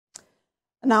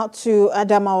Now to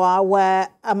Adamawa, where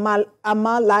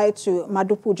Ama lied to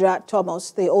Middapujah Thomas,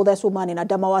 the oldest woman in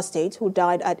Adamawa State, who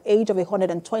died at the age of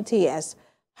 120 years,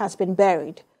 has been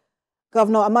buried.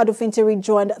 Governor Ahmadu Fintiri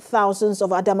joined thousands of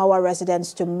Adamawa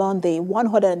residents to mourn the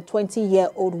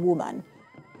 120-year-old woman.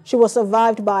 She was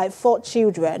survived by 4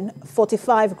 children,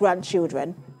 45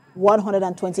 grandchildren,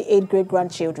 128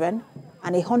 great-grandchildren,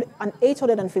 and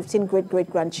 815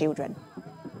 great-great-grandchildren.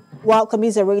 While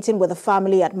commiserating with the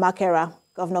family at Makera,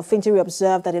 Governor Fintiri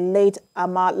observed that the late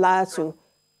Ama Liatu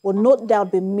will no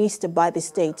doubt be missed by the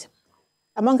state.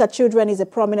 Among her children is a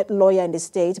prominent lawyer in the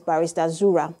state, Barrister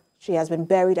Azura. She has been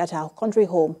buried at her country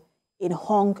home in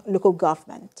Hong local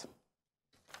government.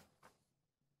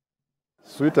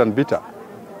 Sweet and bitter.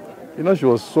 You know, she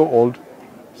was so old,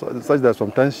 such that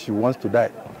sometimes she wants to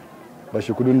die, but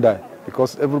she couldn't die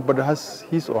because everybody has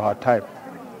his or her time.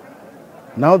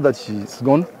 Now that she's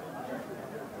gone,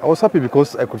 I was happy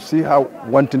because I could see her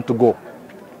wanting to go,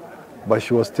 but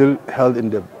she was still held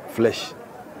in the flesh.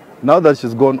 Now that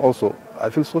she's gone also, I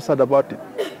feel so sad about it.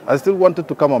 I still wanted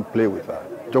to come and play with her,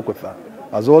 joke with her.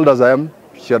 As old as I am,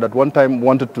 she had at one time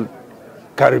wanted to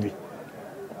carry me.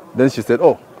 Then she said,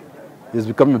 oh, he's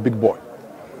becoming a big boy.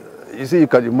 You see, you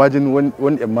can imagine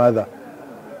when a mother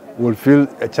will feel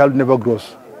a child never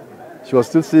grows. She was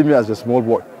still seeing me as a small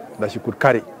boy that she could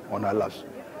carry on her laps.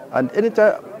 And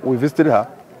anytime we visited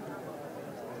her,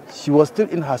 she was still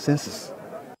in her senses.